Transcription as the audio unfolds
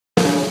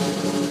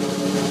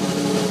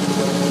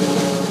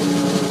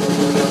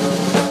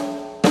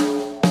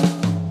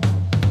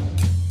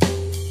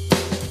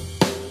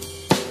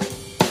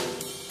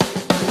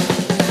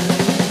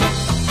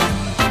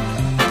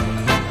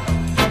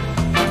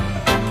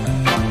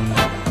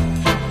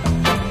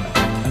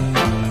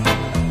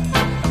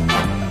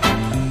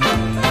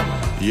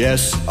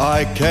Yes,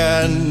 I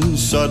can,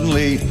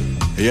 suddenly,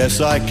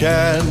 yes, I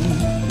can.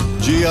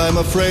 Gee, I'm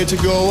afraid to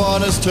go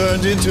on has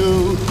turned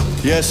into,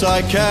 yes,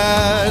 I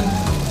can.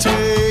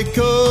 Take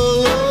a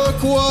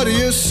look, what do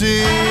you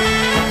see?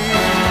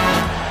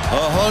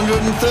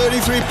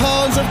 133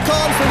 pounds of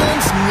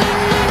confidence, me.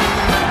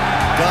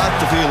 Got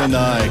the feeling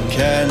I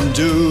can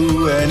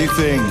do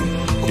anything,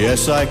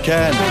 yes, I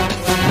can.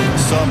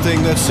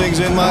 Something that sings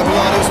in my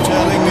blood is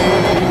telling me,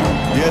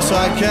 yes,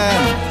 I can.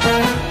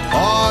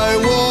 I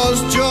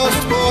was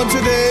just born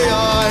today,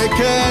 I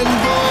can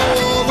go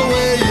all the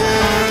way,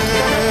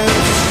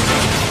 yes,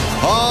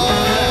 I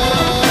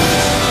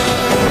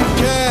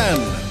can.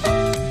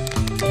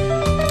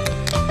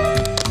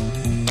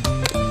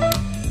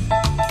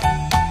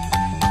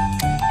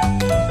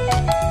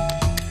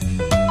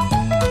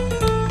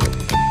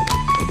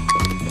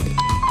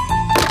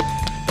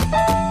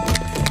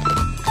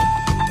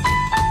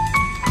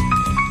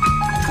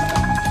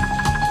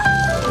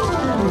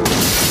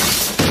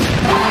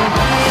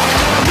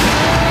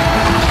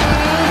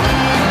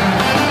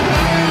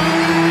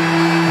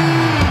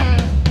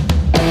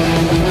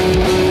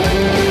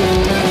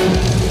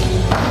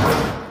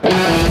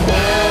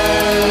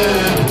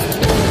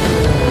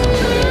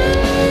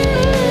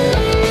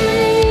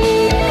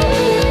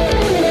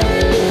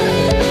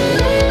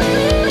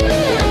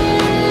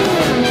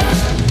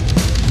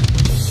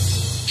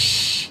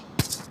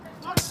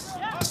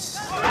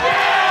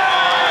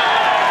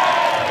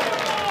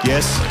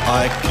 Yes,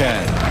 I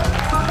can.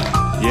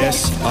 Yes,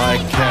 I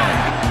can.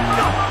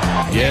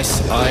 Yes,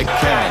 I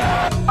can.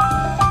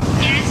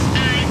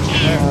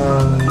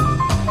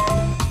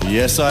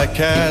 Yes, I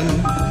can.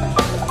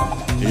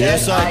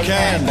 Yes, I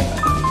can.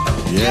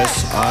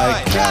 Yes,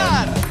 I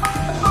can.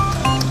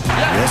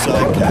 Yes,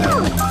 I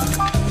can.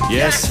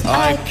 Yes,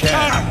 I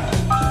can.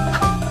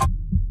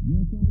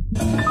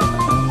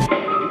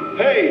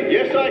 Hey,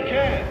 yes, I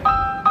can.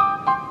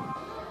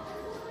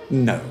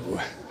 No,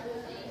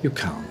 you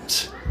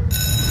can't.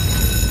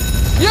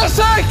 Yes,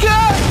 I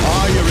can!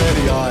 Are you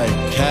ready? I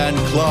can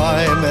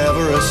climb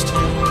Everest.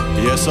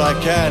 Yes, I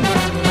can.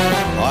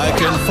 I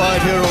can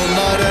fight here all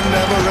night